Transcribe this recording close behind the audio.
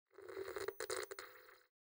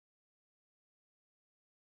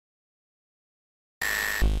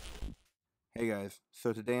Hey guys,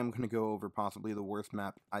 so today I'm going to go over possibly the worst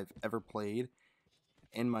map I've ever played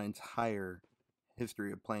in my entire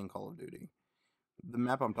history of playing Call of Duty. The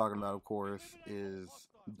map I'm talking about, of course, is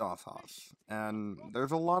Das Haus, and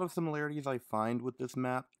there's a lot of similarities I find with this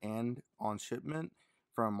map and on Shipment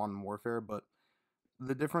from Modern Warfare, but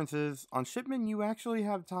the difference is, on Shipment you actually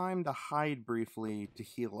have time to hide briefly to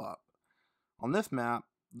heal up. On this map,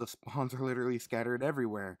 the spawns are literally scattered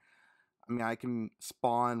everywhere. I mean, I can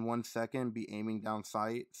spawn 1 second, be aiming down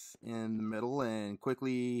sights in the middle, and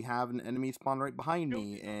quickly have an enemy spawn right behind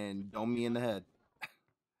me and dome me in the head.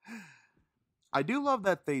 I do love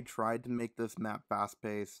that they tried to make this map fast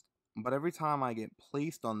paced, but every time I get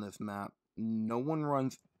placed on this map, no one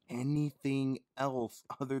runs anything else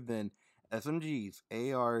other than SMGs,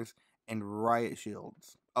 ARs, and riot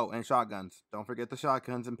shields. Oh, and shotguns. Don't forget the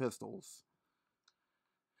shotguns and pistols.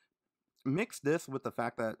 Mix this with the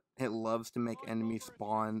fact that it loves to make enemies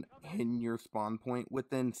spawn in your spawn point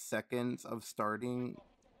within seconds of starting.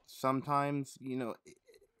 Sometimes,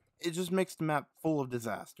 it just makes the map full of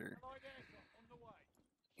disaster.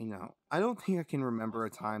 I don't think I can remember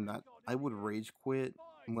a time that I would rage quit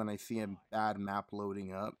when I see a bad map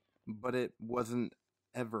loading up, but it wasn't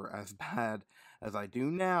ever as bad as I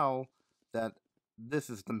do now that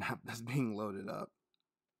this is the map that's being loaded up.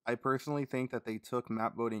 I personally think that they took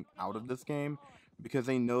map voting out of this game because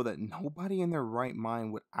they know that nobody in their right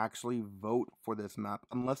mind would actually vote for this map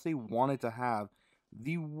unless they wanted to have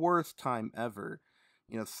the worst time ever.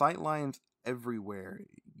 Sight lines everywhere.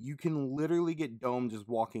 You can literally get domed just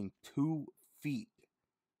walking 2 feet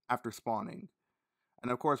after spawning.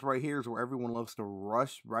 And of course, right here is where everyone loves to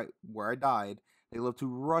rush, right where I died. They love to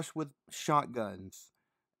rush with shotguns.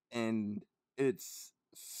 And it's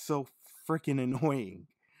so freaking annoying.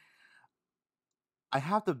 I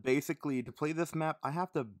have to basically, to play this map, I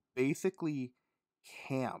have to basically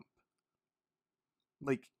camp.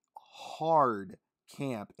 Like, hard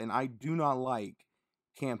camp. And I do not like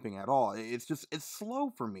camping at all. It's slow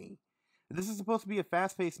for me. This is supposed to be a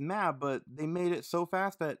fast-paced map, but they made it so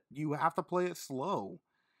fast that you have to play it slow.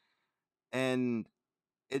 And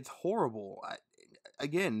it's horrible.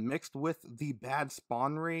 Again, mixed with the bad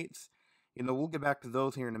spawn rates. We'll get back to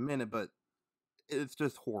those here in a minute, but it's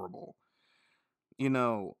just horrible. You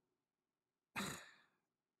know,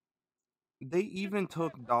 They even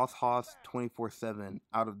took Das Haus 24/7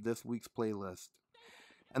 out of this week's playlist.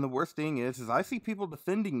 And the worst thing is I see people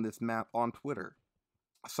defending this map on Twitter.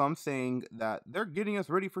 Some saying that they're getting us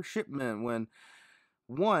ready for shipment when,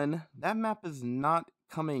 one, that map is not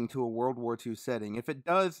coming to a World War II setting. If it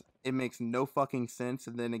does, it makes no fucking sense.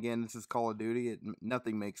 And then again, this is Call of Duty.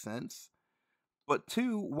 Nothing makes sense. But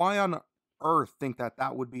two, why on earth think that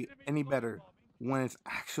that would be any better when it's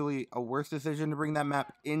actually a worse decision to bring that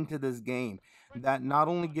map into this game? That not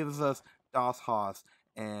only gives us Das Haus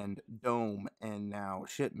and Dome and now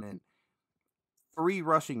Shipment, 3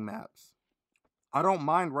 rushing maps. I don't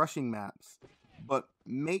mind rushing maps, but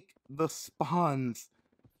make the spawns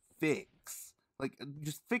fix. Like,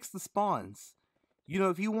 just fix the spawns.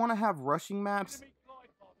 If you want to have rushing maps,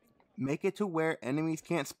 make it to where enemies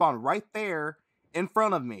can't spawn right there in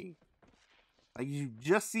front of me. Like, you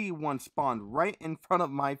just see one spawn right in front of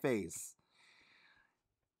my face.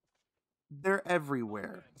 They're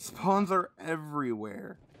everywhere. Spawns are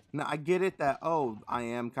everywhere. Now, I get it that, oh, I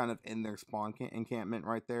am kind of in their spawn encampment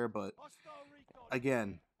right there, but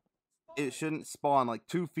again, it shouldn't spawn like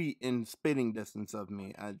 2 feet in spitting distance of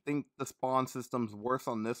me. I think the spawn system's worse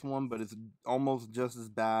on this one, but it's almost just as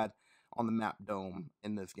bad on the map Dome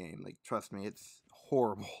in this game. Like, trust me, it's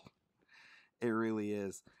horrible. It really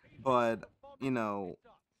is. But,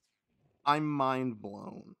 I'm mind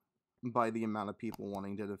blown by the amount of people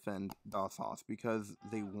wanting to defend Das Haus because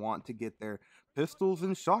they want to get their pistols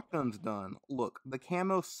and shotguns done. Look, the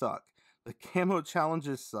camos suck. The camo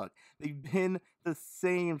challenges suck. They've been the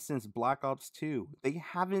same since Black Ops 2. They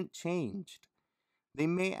haven't changed. They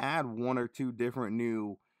may add 1 or 2 different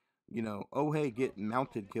new, oh hey, get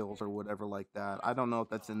mounted kills or whatever like that. I don't know if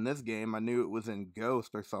that's in this game. I knew it was in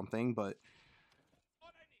Ghost or something, but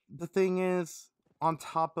the thing is, on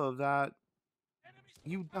top of that,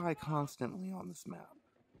 you die constantly on this map.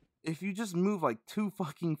 If you just move like 2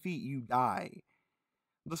 fucking feet, you die.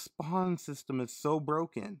 The spawn system is so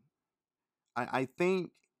broken. I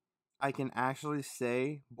think I can actually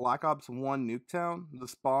say Black Ops 1 Nuketown, the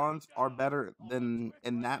spawns are better than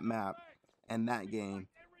in that map and that game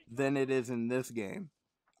than it is in this game.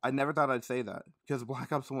 I never thought I'd say that because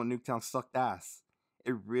Black Ops 1 Nuketown sucked ass.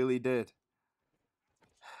 It really did.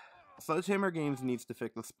 Sledgehammer Games needs to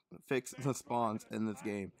fix the spawns in this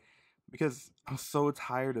game because I'm so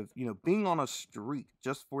tired of, being on a streak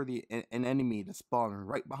just for an enemy to spawn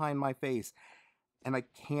right behind my face, and I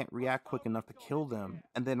can't react quick enough to kill them,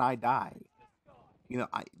 and then I die.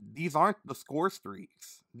 These aren't the score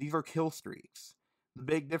streaks. These are kill streaks. The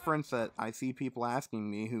big difference that I see people asking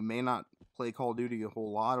me who may not play Call of Duty a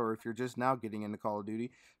whole lot, or if you're just now getting into Call of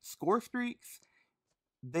Duty, score streaks,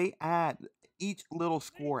 they add, each little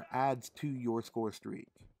score adds to your score streak.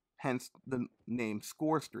 Hence the name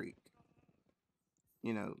score streak.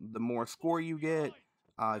 The more score you get,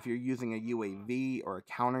 if you're using a UAV or a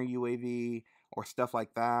counter UAV or stuff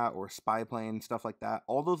like that, or spy plane, stuff like that,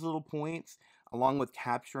 all those little points, along with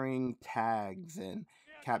capturing tags and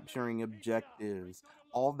capturing objectives,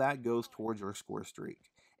 all that goes towards your score streak.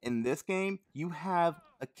 In this game, you have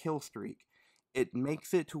a kill streak. It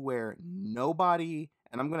makes it to where nobody,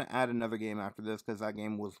 and I'm going to add another game after this because that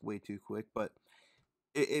game was way too quick, but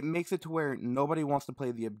it makes it to where nobody wants to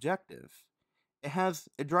play the objective.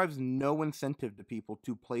 It drives no incentive to people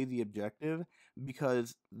to play the objective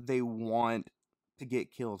because they want to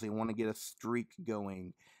get kills. They want to get a streak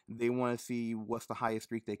going. They want to see what's the highest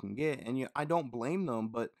streak they can get. And I don't blame them,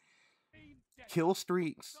 but kill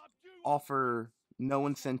streaks offer no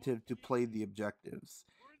incentive to play the objectives.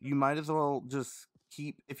 You might as well just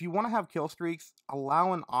if you want to have kill streaks,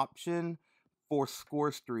 allow an option for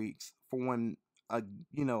score streaks for when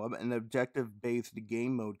an objective based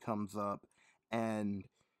game mode comes up, and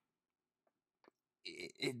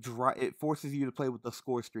it forces you to play with the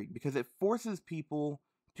score streak, because it forces people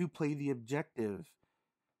to play the objective,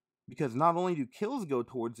 because not only do kills go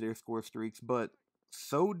towards their score streaks, but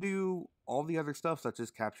so do all the other stuff, such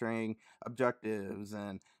as capturing objectives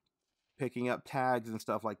and picking up tags and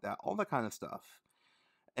stuff like that, all that kind of stuff.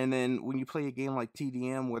 And then when you play a game like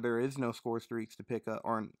TDM, where there is no score streaks to pick up,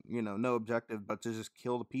 or no objective, but to just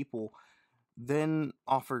kill the people, then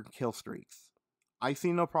offer kill streaks. I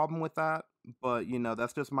see no problem with that, but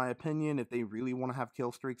that's just my opinion. If they really want to have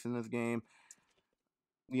kill streaks in this game,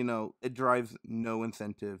 it drives no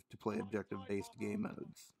incentive to play objective-based game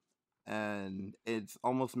modes. And it's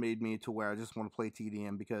almost made me to where I just want to play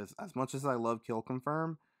TDM, because as much as I love Kill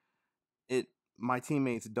Confirm, my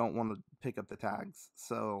teammates don't want to pick up the tags,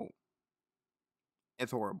 so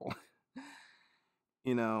it's horrible.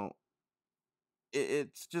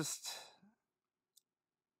 It's just,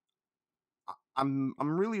 I'm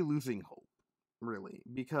really losing hope, really,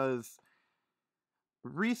 because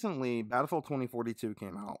recently Battlefield 2042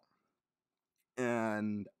 came out,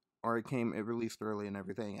 it released early and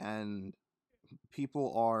everything, and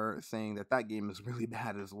people are saying that game is really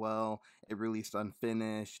bad as well. It released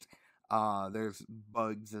unfinished. There's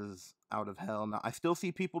bugs as out of hell. Now, I still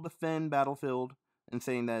see people defend Battlefield and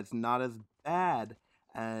saying that it's not as bad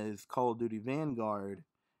as Call of Duty Vanguard.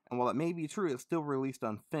 And while it may be true, it's still released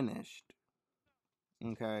unfinished.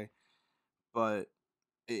 Okay? But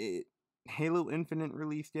Halo Infinite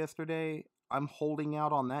released yesterday. I'm holding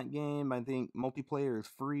out on that game. I think multiplayer is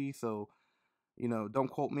free, so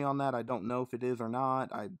don't quote me on that. I don't know if it is or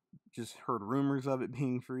not. I just heard rumors of it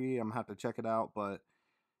being free. I'm gonna have to check it out, but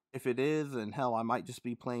if it is, and hell, I might just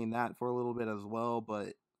be playing that for a little bit as well.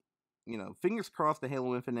 But fingers crossed the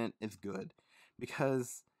Halo Infinite is good,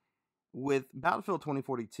 because with Battlefield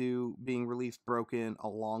 2042 being released broken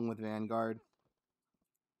along with Vanguard,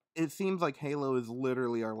 it seems like Halo is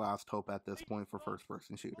literally our last hope at this point for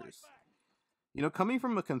first-person shooters. Coming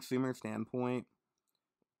from a consumer standpoint,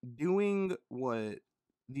 doing what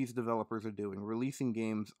these developers are doing, releasing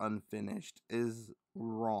games unfinished, is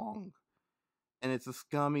wrong. And it's a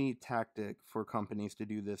scummy tactic for companies to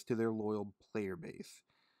do this to their loyal player base.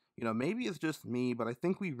 Maybe it's just me, but I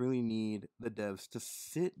think we really need the devs to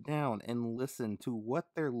sit down and listen to what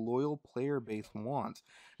their loyal player base wants.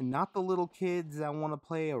 And not the little kids that want to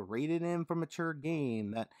play a rated M for mature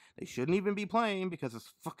game that they shouldn't even be playing because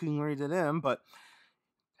it's fucking rated M. But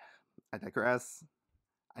I digress.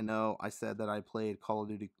 I know I said that I played Call of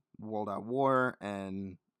Duty World at War,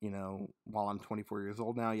 and while I'm 24 years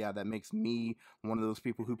old now, yeah, that makes me one of those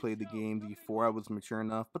people who played the game before I was mature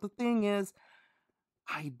enough. But the thing is,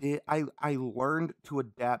 I learned to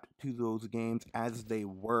adapt to those games as they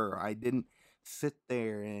were. I didn't sit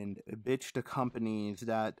there and bitch to companies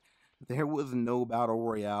that there was no battle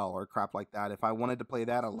royale or crap like that. If I wanted to play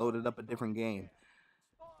that, I loaded up a different game.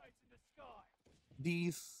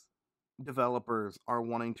 These developers are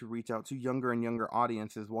wanting to reach out to younger and younger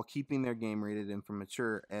audiences while keeping their game rated M for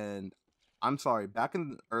mature. And I'm sorry, back in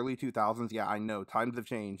the early 2000s, yeah, I know times have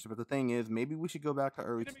changed, but the thing is, maybe we should go back to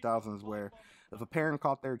early 2000s, where if a parent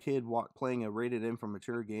caught their kid playing a rated M for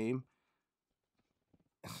mature game,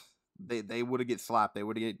 they would have get slapped. They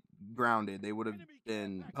would have get grounded. They would have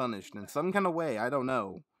been punished in some kind of way. I don't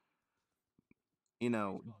know. You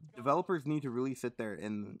know, developers need to really sit there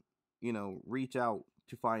and, you know, reach out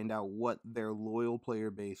to find out what their loyal player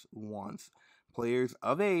base wants. Players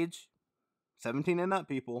of age, 17 and up,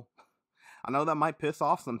 people. I know that might piss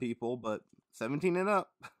off some people, but 17 and up.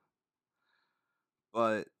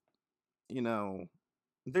 But, you know,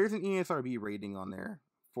 there's an ESRB rating on there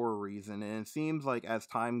for a reason, and it seems like as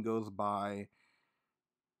time goes by,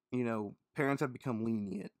 you know, parents have become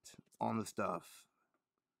lenient on the stuff.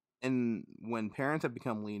 And when parents have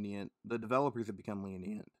become lenient, the developers have become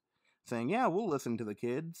lenient, saying, yeah, we'll listen to the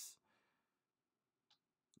kids.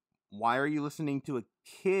 Why are you listening to a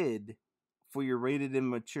kid for your rated and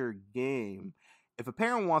mature game? If a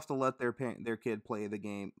parent wants to let their kid play the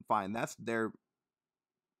game, fine, that's their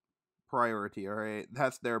priority, all right?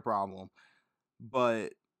 That's their problem.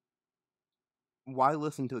 But why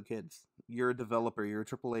listen to the kids? You're a developer, you're a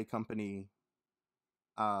AAA company,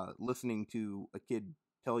 listening to a kid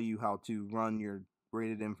tell you how to run your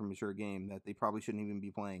rated M for mature game that they probably shouldn't even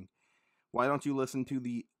be playing. Why don't you listen to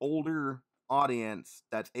the older audience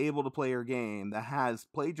that's able to play your game, that has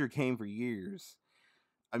played your game for years?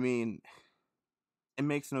 I mean, it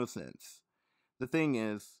makes no sense. The thing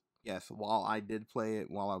is, yes, while I did play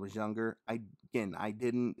it while I was younger, I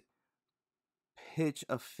didn't pitch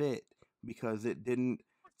a fit because it didn't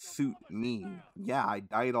suit me. Yeah, I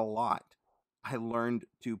died a lot. I learned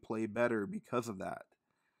to play better because of that.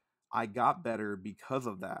 I got better because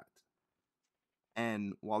of that.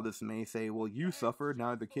 And while this may say, well, you suffered,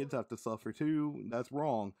 now the kids have to suffer too, that's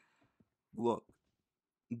wrong. Look,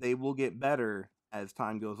 they will get better as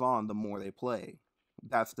time goes on, the more they play.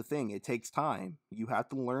 That's the thing. It takes time. You have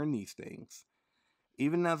to learn these things.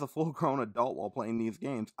 Even as a full-grown adult while playing these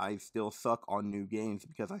games, I still suck on new games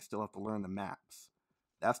because I still have to learn the maps.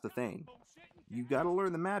 That's the thing. You gotta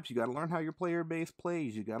learn the maps. You gotta learn how your player base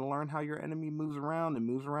plays. You gotta learn how your enemy moves around and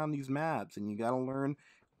moves around these maps. And you gotta learn,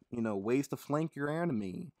 you know, ways to flank your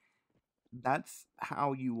enemy. That's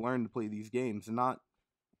how you learn to play these games, and not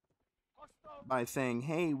by saying,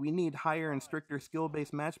 hey, we need higher and stricter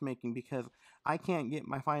skill-based matchmaking because I can't get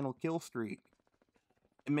my final kill streak.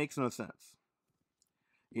 It makes no sense.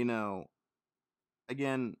 You know,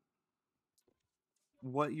 again,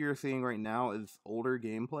 what you're seeing right now is older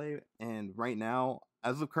gameplay, and right now,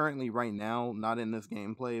 as of currently right now, not in this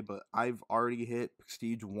gameplay, but I've already hit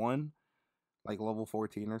Prestige 1, like level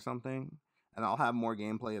 14 or something, and I'll have more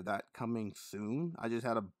gameplay of that coming soon. I just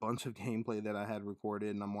had a bunch of gameplay that I had recorded,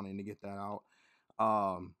 and I'm wanting to get that out.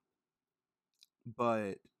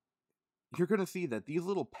 But you're going to see that these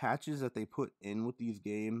little patches that they put in with these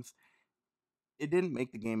games, it didn't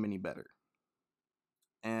make the game any better.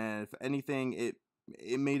 And if anything,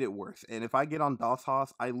 it made it worse. And if I get on Das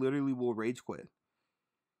Haus, I literally will rage quit.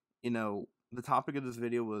 You know, the topic of this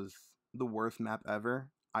video was the worst map ever.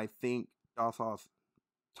 I think Das Haus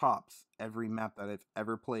tops every map that I've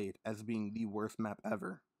ever played as being the worst map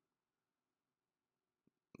ever.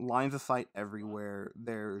 Lines of sight everywhere.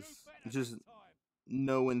 There's just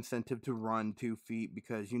no incentive to run 2 feet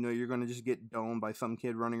because you know you're going to just get domed by some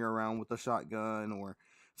kid running around with a shotgun, or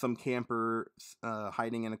some camper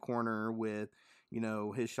hiding in a corner with, you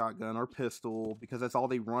know, his shotgun or pistol, because that's all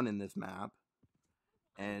they run in this map.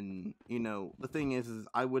 And, you know, the thing is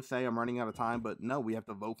I would say I'm running out of time, but no, we have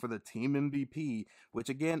to vote for the team MVP, which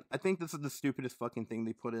again, I think this is the stupidest fucking thing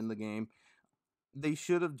they put in the game. They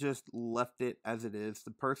should have just left it as it is.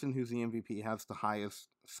 The person who's the MVP has the highest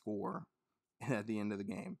score at the end of the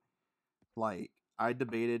game. Like, I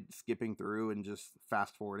debated skipping through and just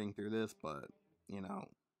fast forwarding through this, but, you know,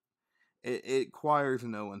 it requires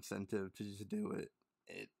no incentive to just do it.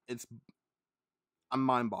 I'm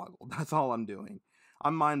mind boggled. That's all I'm doing.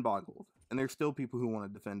 I'm mind boggled. And there's still people who want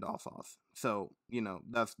to defend Das Haus. So, you know,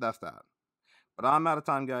 that's that. But I'm out of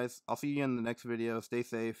time, guys. I'll see you in the next video. Stay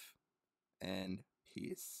safe, and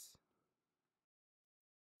peace.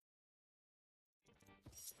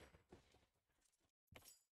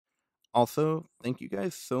 Also, thank you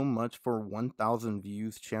guys so much for 1,000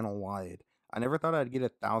 views channel-wide. I never thought I'd get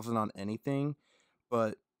 1,000 on anything,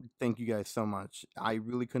 but thank you guys so much. I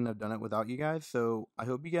really couldn't have done it without you guys, so I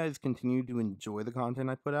hope you guys continue to enjoy the content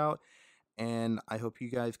I put out, and I hope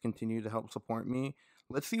you guys continue to help support me.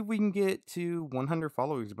 Let's see if we can get to 100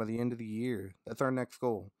 followers by the end of the year. That's our next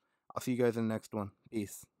goal. I'll see you guys in the next one.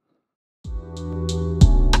 Peace.